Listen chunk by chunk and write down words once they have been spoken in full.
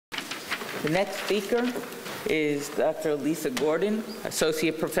The next speaker is Dr. Elisa Gordon,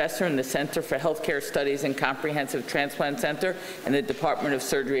 Associate Professor in the Center for Healthcare Studies and Comprehensive Transplant Center in the Department of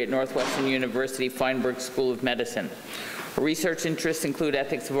Surgery at Northwestern University Feinberg School of Medicine. Her research interests include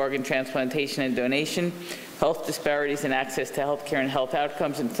ethics of organ transplantation and donation, health disparities in access to healthcare and health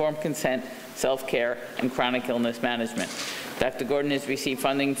outcomes, informed consent, self-care, and chronic illness management. Dr. Gordon has received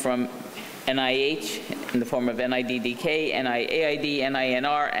funding from NIH in the form of NIDDK, NIAID,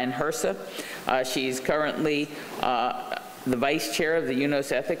 NINR, and HRSA. She is currently the Vice Chair of the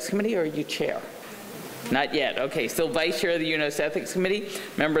UNOS Ethics Committee, or are you Chair? Not yet. Okay, still Vice Chair of the UNOS Ethics Committee,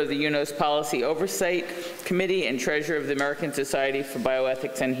 member of the UNOS Policy Oversight Committee, and Treasurer of the American Society for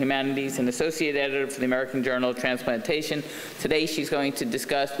Bioethics and Humanities, and Associate Editor for the American Journal of Transplantation. Today she's going to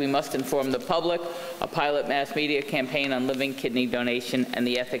discuss We Must Inform the Public, a pilot mass media campaign on living kidney donation and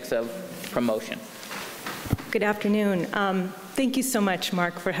the ethics of promotion. Good afternoon. Thank you so much,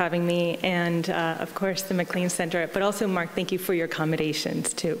 Mark, for having me, and of course the MacLean Center, but also, Mark, thank you for your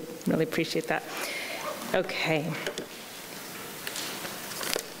accommodations too. Really appreciate that. Okay.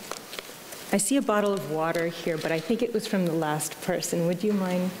 I see a bottle of water here, but I think it was from the last person. Would you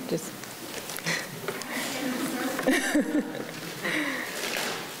mind just...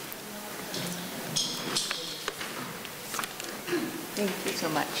 Thank you so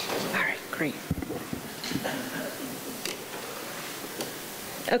much. All right, great.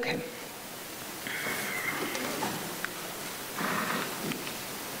 Okay.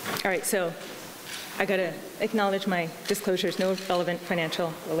 All right, so I got to acknowledge my disclosures, no relevant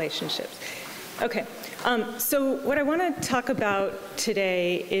financial relationships. Okay, so what I want to talk about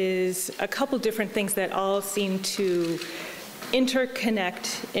today is a couple different things that all seem to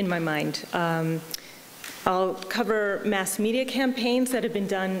interconnect in my mind. I'll cover mass media campaigns that have been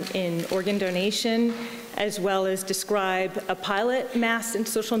done in organ donation, as well as describe a pilot mass and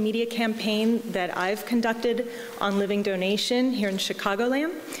social media campaign that I've conducted on living donation here in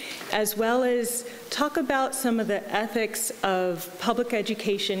Chicagoland, as well as talk about some of the ethics of public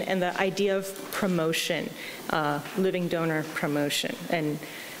education and the idea of promotion, living donor promotion, and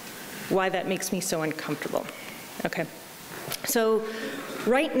why that makes me so uncomfortable. Okay. So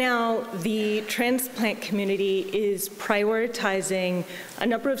right now, the transplant community is prioritizing a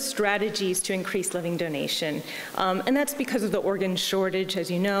number of strategies to increase living donation. And that's because of the organ shortage,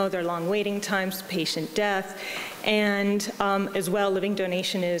 as you know, there are long waiting times, patient death, and as well, living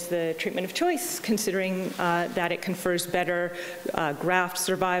donation is the treatment of choice, considering that it confers better graft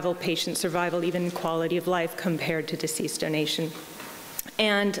survival, patient survival, even quality of life compared to deceased donation.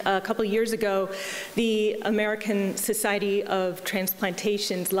 And a couple years ago, the American Society of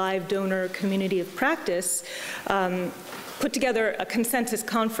Transplantation's Live Donor Community of Practice put together a consensus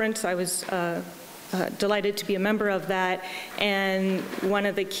conference. I was delighted to be a member of that. And one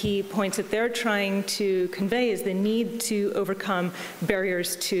of the key points that they're trying to convey is the need to overcome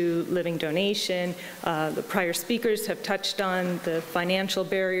barriers to living donation. The prior speakers have touched on the financial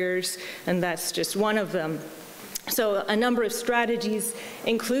barriers, and that's just one of them. So a number of strategies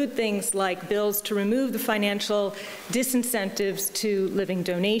include things like bills to remove the financial disincentives to living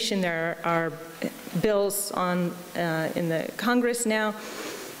donation. There are bills on in the Congress now.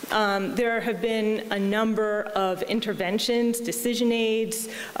 There have been a number of interventions, decision aids,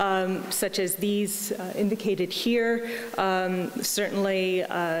 such as these indicated here. Certainly,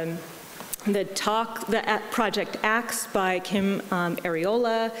 the Project ACTS by Kim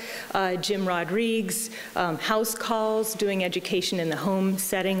Areola, Jim Rodriguez, house calls, doing education in the home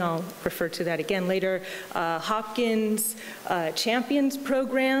setting. I'll refer to that again later. Hopkins Champions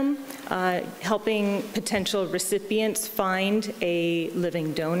Program, helping potential recipients find a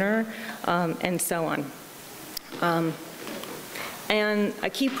living donor, and so on. And a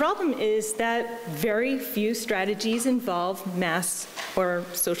key problem is that very few strategies involve mass or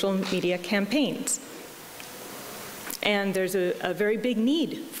social media campaigns. And there's a very big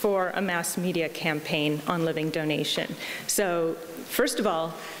need for a mass media campaign on living donation. So first of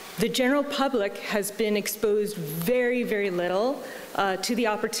all, the general public has been exposed very, very little to the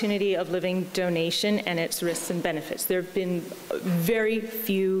opportunity of living donation and its risks and benefits. There have been very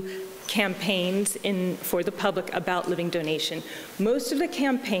few campaigns for the public about living donation. Most of the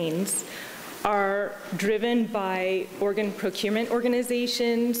campaigns are driven by organ procurement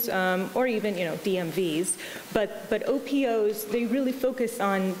organizations or even, DMVs, but OPOs, they really focus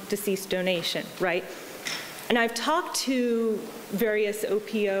on deceased donation, right? And I've talked to various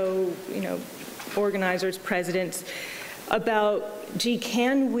OPO, organizers, presidents about, gee,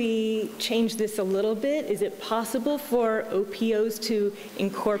 can we change this a little bit? Is it possible for OPOs to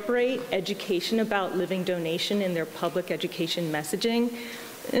incorporate education about living donation in their public education messaging?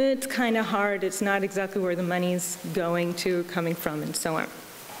 it's kind of hard. It's not exactly where the money's going to, coming from, and so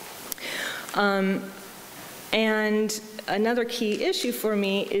on. And another key issue for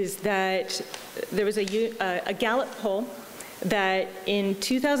me is that there was a Gallup poll that in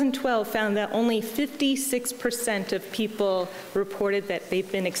 2012 found that only 56% of people reported that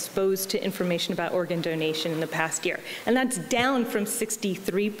they've been exposed to information about organ donation in the past year. And that's down from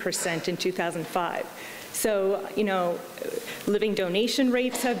 63% in 2005. So, you know, living donation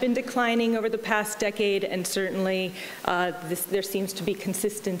rates have been declining over the past decade, and certainly there seems to be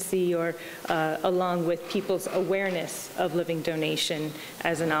consistency or along with people's awareness of living donation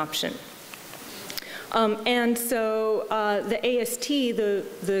as an option. And so the AST,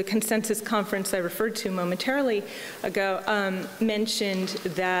 the consensus conference I referred to momentarily ago, mentioned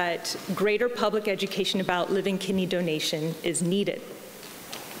that greater public education about living kidney donation is needed.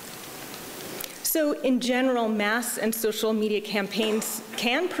 So in general, mass and social media campaigns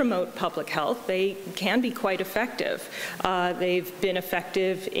can promote public health. They can be quite effective. They've been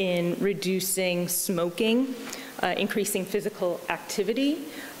effective in reducing smoking, increasing physical activity,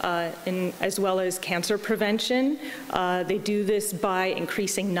 as well as cancer prevention. They do this by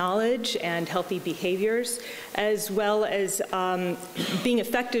increasing knowledge and healthy behaviors, as well as being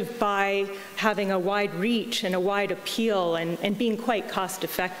effective by having a wide reach and a wide appeal and being quite cost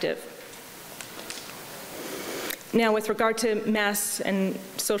effective. Now, with regard to mass and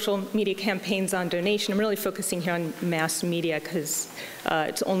social media campaigns on donation, I'm really focusing here on mass media because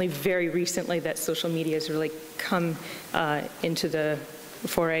it's only very recently that social media has really come into the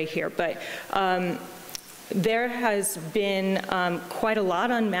foray here. But there has been quite a lot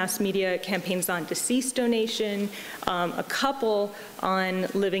on mass media campaigns on deceased donation, a couple on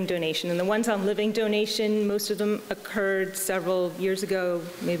living donation. And the ones on living donation, most of them occurred several years ago,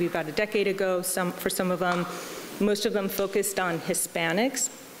 maybe about a decade ago, for some of them. Most of them focused on Hispanics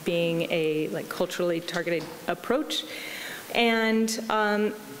being a culturally targeted approach. And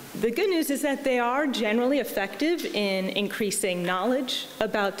the good news is that they are generally effective in increasing knowledge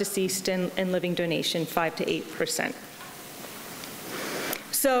about deceased and living donation, 5 to 8%.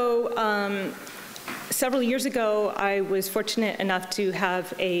 So several years ago, I was fortunate enough to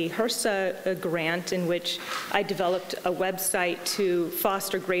have a HRSA grant in which I developed a website to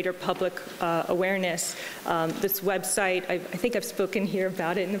foster greater public awareness. This website, I think I've spoken here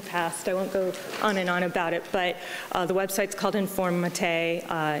about it in the past. I won't go on and on about it, but the website's called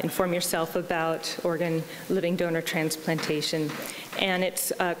Informate, Inform Yourself About Organ Living Donor Transplantation. And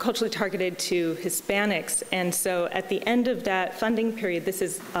it's culturally targeted to Hispanics. And so at the end of that funding period, this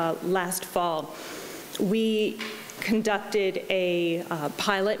is last fall, we conducted a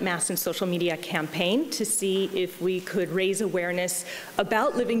pilot mass and social media campaign to see if we could raise awareness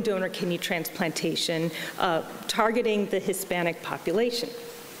about living donor kidney transplantation, targeting the Hispanic population.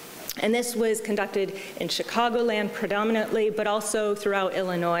 And this was conducted in Chicagoland predominantly, but also throughout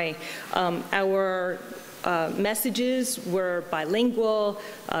Illinois. Our messages were bilingual,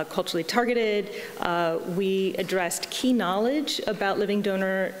 culturally targeted. We addressed key knowledge about living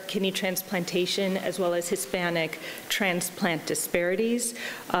donor kidney transplantation as well as Hispanic transplant disparities.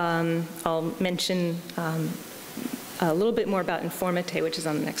 I'll mention a little bit more about Informate, which is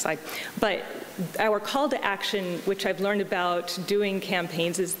on the next slide. But our call to action, which I've learned about doing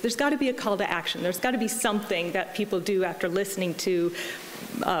campaigns, is there's got to be a call to action. There's got to be something that people do after listening to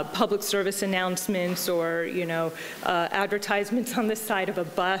public service announcements or, advertisements on the side of a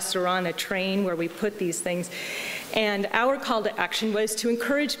bus or on a train where we put these things. And our call to action was to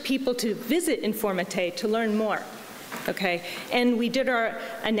encourage people to visit Informate to learn more. Okay, and we did our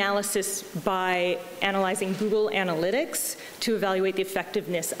analysis by analyzing Google Analytics to evaluate the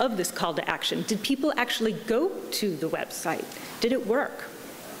effectiveness of this call to action. Did people actually go to the website? Did it work?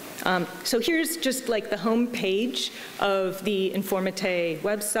 So here's just like the home page of the Informate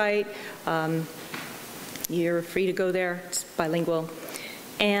website. You're free to go there, it's bilingual.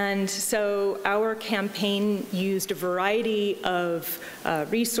 And so our campaign used a variety of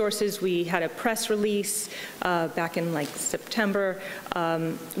resources. We had a press release back in September.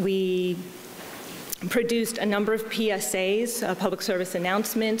 We produced a number of PSAs, public service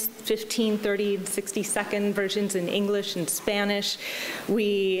announcements, 15, 30, 60-second versions in English and Spanish.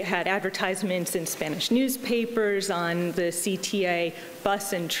 We had advertisements in Spanish newspapers, on the CTA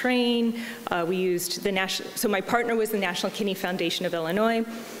bus and train. We used the so my partner was the National Kidney Foundation of Illinois,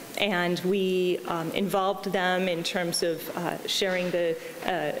 and we involved them in terms of sharing the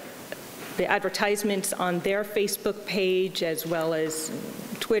advertisements on their Facebook page, as well as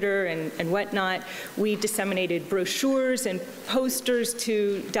Twitter and whatnot. We disseminated brochures and posters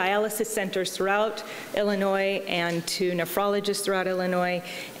to dialysis centers throughout Illinois and to nephrologists throughout Illinois.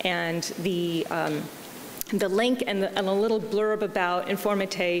 And the link and a little blurb about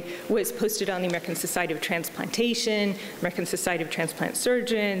Informate was posted on the American Society of Transplantation, American Society of Transplant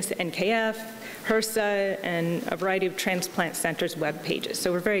Surgeons, NKF, HRSA, and a variety of transplant centers' web pages.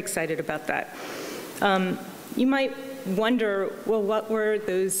 So we're very excited about that. You might wonder, well, what were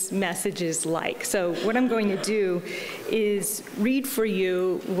those messages like? So what I'm going to do is read for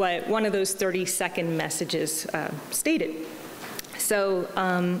you what one of those 30-second messages stated. So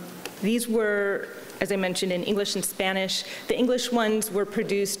these were, as I mentioned, in English and Spanish. The English ones were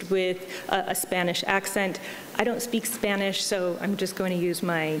produced with a Spanish accent. I don't speak Spanish, so I'm just going to use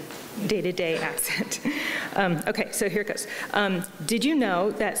my day-to-day accent. Okay, so here it goes. Did you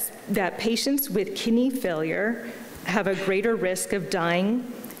know that patients with kidney failure have a greater risk of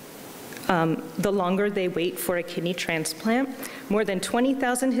dying the longer they wait for a kidney transplant? More than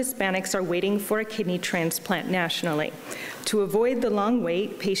 20,000 Hispanics are waiting for a kidney transplant nationally. To avoid the long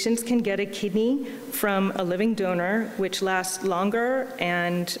wait, patients can get a kidney from a living donor, which lasts longer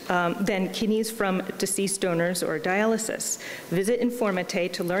than kidneys from deceased donors or dialysis. Visit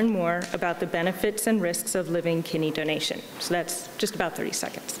Informate to learn more about the benefits and risks of living kidney donation. So that's just about 30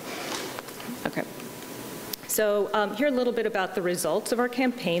 seconds. Okay. So here a little bit about the results of our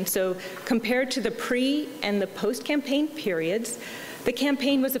campaign. So compared to the pre and the post-campaign periods, the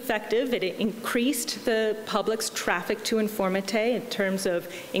campaign was effective. It increased the public's traffic to Informate in terms of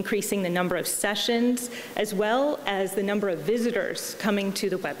increasing the number of sessions, as well as the number of visitors coming to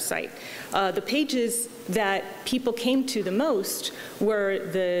the website. The pages that people came to the most were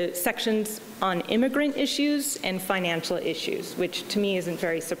the sections on immigrant issues and financial issues, which to me isn't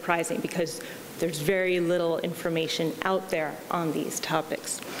very surprising because there's very little information out there on these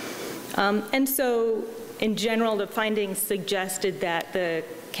topics. And so, in general, the findings suggested that the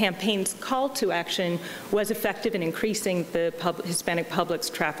campaign's call to action was effective in increasing the Hispanic public's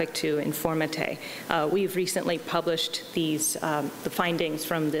traffic to Informate. We've recently published these, the findings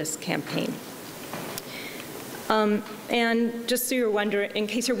from this campaign. And just so you're wondering, in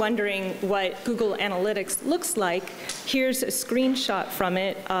case you're wondering what Google Analytics looks like, here's a screenshot from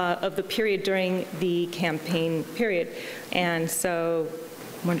it of the period during the campaign period. And so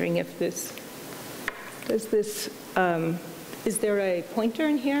I'm wondering if this, is there a pointer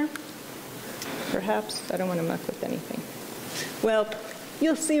in here? Perhaps? I don't want to muck with anything. Well,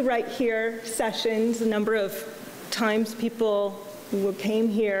 you'll see right here, sessions, the number of times people who came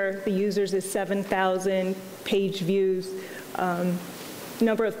here, the users is 7,000, page views,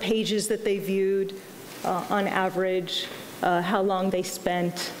 number of pages that they viewed on average, how long they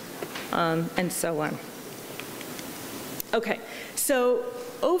spent, and so on. Okay, so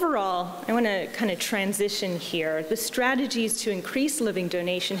overall, I want to kind of transition here. The strategies to increase living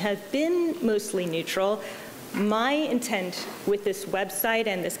donation have been mostly neutral. My intent with this website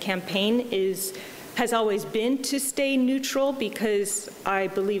and this campaign has always been to stay neutral because I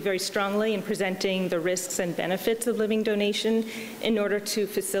believe very strongly in presenting the risks and benefits of living donation in order to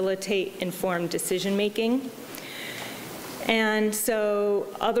facilitate informed decision-making. And so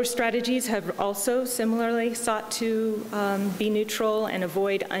other strategies have also similarly sought to be neutral and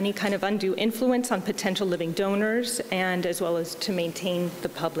avoid any kind of undue influence on potential living donors, and as well as to maintain the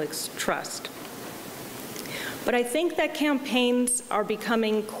public's trust. But I think that campaigns are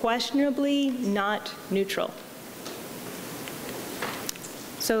becoming questionably not neutral.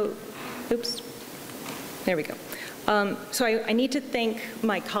 So, oops, there we go. So I need to thank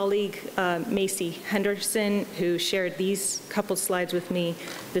my colleague, Macy Henderson, who shared these couple slides with me,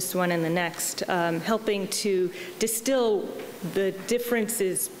 this one and the next, helping to distill the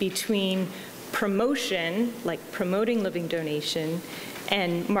differences between promotion, like promoting living donation,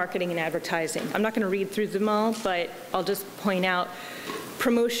 and marketing and advertising. I'm not going to read through them all, but I'll just point out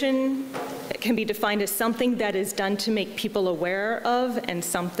promotion can be defined as something that is done to make people aware of and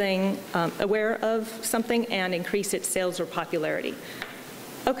something and increase its sales or popularity.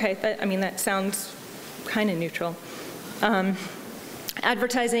 Okay, that sounds kind of neutral.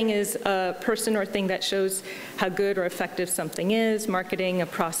 Advertising is a person or thing that shows how good or effective something is. Marketing, a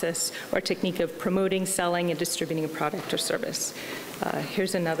process or technique of promoting, selling, and distributing a product or service.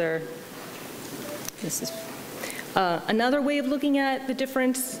 Here's another, another way of looking at the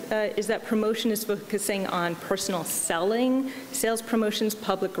difference is that promotion is focusing on personal selling, sales promotions,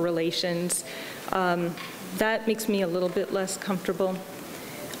 public relations. That makes me a little bit less comfortable.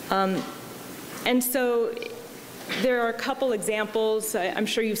 And so There are a couple examples. I'm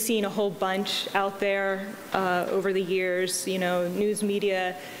sure you've seen a whole bunch out there over the years. You know, news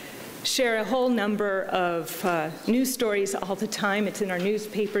media share a whole number of news stories all the time. It's in our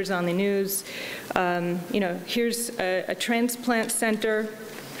newspapers, on the news. You know, here's a transplant center.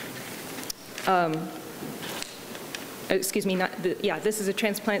 Excuse me, this is a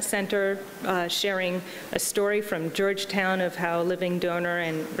transplant center sharing a story from Georgetown of how living donor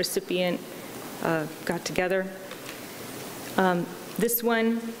and recipient got together. This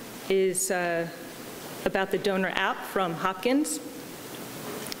one is about the donor app from Hopkins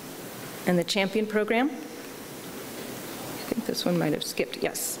and the Champion program. I think this one might have skipped,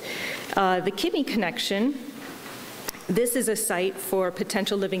 yes. The Kidney Connection. This is a site for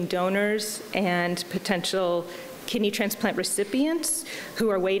potential living donors and potential kidney transplant recipients who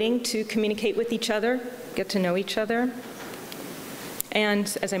are waiting to communicate with each other, get to know each other.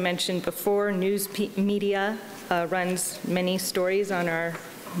 And as I mentioned before, news media runs many stories on our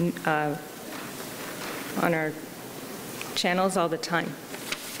channels all the time.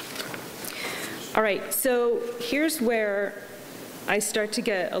 All right, so here's where I start to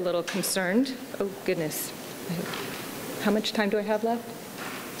get a little concerned. Oh, goodness. How much time do I have left?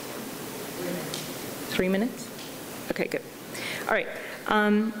 3 minutes? Okay, good. All right.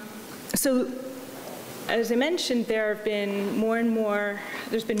 So as I mentioned, there's been more and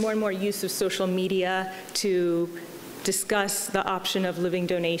more use of social media to discuss the option of living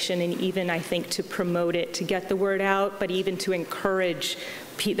donation, and even, I think, to promote it, to get the word out, but even to encourage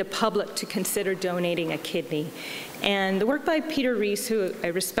the public to consider donating a kidney. And the work by Peter Rees, who I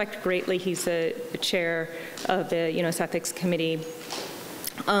respect greatly, he's the chair of the UNOS Ethics Committee.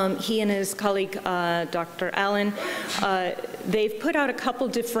 He and his colleague, Dr. Allen, they've put out a couple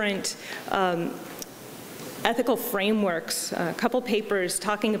different ethical frameworks, a couple papers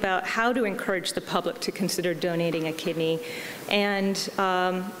talking about how to encourage the public to consider donating a kidney. And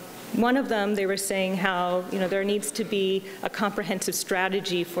one of them, they were saying how, you know, there needs to be a comprehensive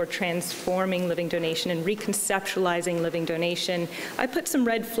strategy for transforming living donation and reconceptualizing living donation. I put some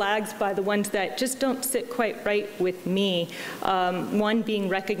red flags by the ones that just don't sit quite right with me. One being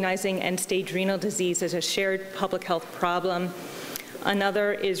recognizing end-stage renal disease as a shared public health problem.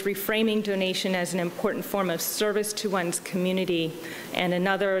 Another is reframing donation as an important form of service to one's community. And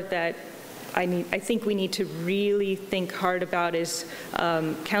another that I think we need to really think hard about is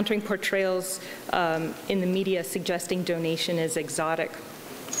countering portrayals in the media suggesting donation is exotic.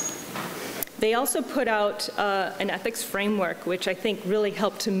 They also put out an ethics framework, which I think really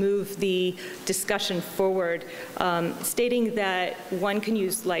helped to move the discussion forward, stating that one can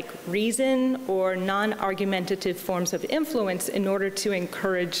use like reason or non-argumentative forms of influence in order to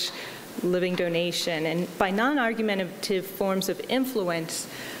encourage living donation. And by non-argumentative forms of influence,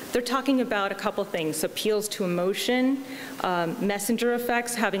 they're talking about a couple things: appeals to emotion, messenger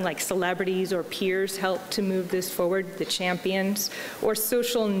effects, having like celebrities or peers help to move this forward, the champions, or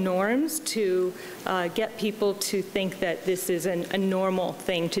social norms to get people to think that this is a normal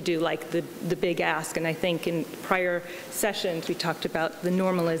thing to do, like the big ask. And I think in prior sessions we talked about the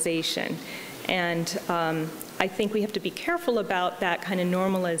normalization. And I think we have to be careful about that kind of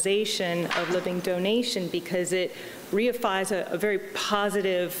normalization of living donation, because it reifies a very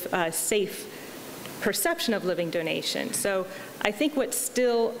positive, safe perception of living donation. So I think what's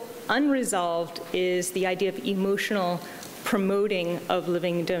still unresolved is the idea of emotional promoting of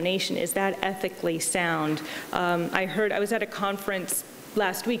living donation. Is that ethically sound? I was at a conference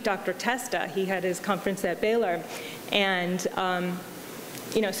last week, Dr. Testa, he had his conference at Baylor, and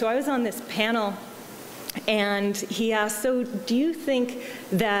you know, so I was on this panel, and he asked, so do you think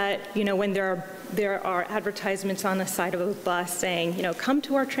that, you know, when there are advertisements on the side of a bus saying, you know, come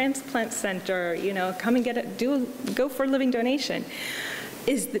to our transplant center, you know, come and go for living donation,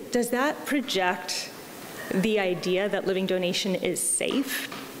 does that project the idea that living donation is safe?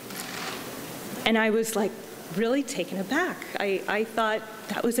 And I was like really taken aback. I thought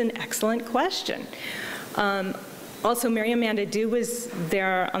that was an excellent question. Also, Mary Amanda Dew was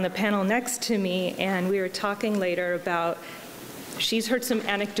there on the panel next to me, and we were talking later about, she's heard some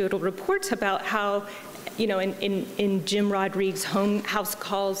anecdotal reports about how, you know, in Jim Rodriguez's House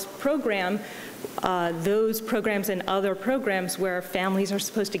Calls program, those programs and other programs where families are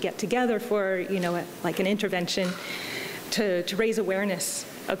supposed to get together for, you know, like an intervention to raise awareness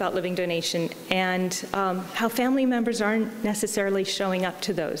about living donation, and how family members aren't necessarily showing up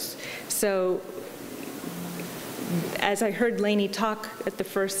to those. So as I heard Lainey talk at the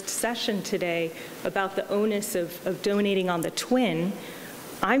first session today about the onus of donating on the twin,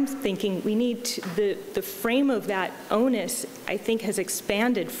 I'm thinking we need to, the frame of that onus, I think, has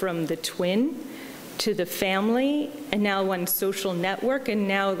expanded from the twin to the family, and now one social network, and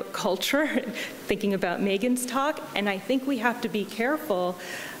now culture, thinking about Megan's talk. And I think we have to be careful,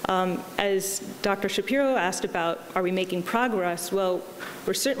 as Dr. Shapiro asked about, are we making progress? Well,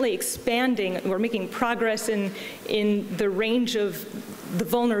 we're certainly expanding, we're making progress in the range of the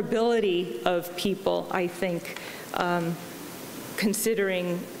vulnerability of people, I think,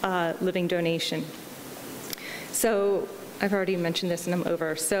 considering living donation. So I've already mentioned this and I'm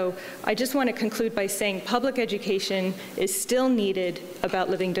over. So I just want to conclude by saying public education is still needed about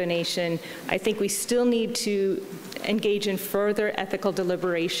living donation. I think we still need to engage in further ethical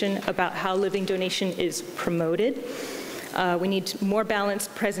deliberation about how living donation is promoted. We need more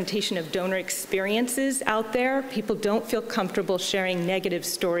balanced presentation of donor experiences out there. People don't feel comfortable sharing negative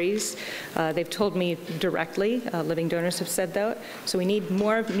stories. They've told me directly, living donors have said that. So we need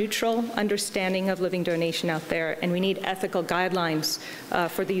more neutral understanding of living donation out there, and we need ethical guidelines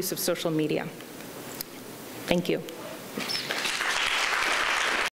for the use of social media. Thank you.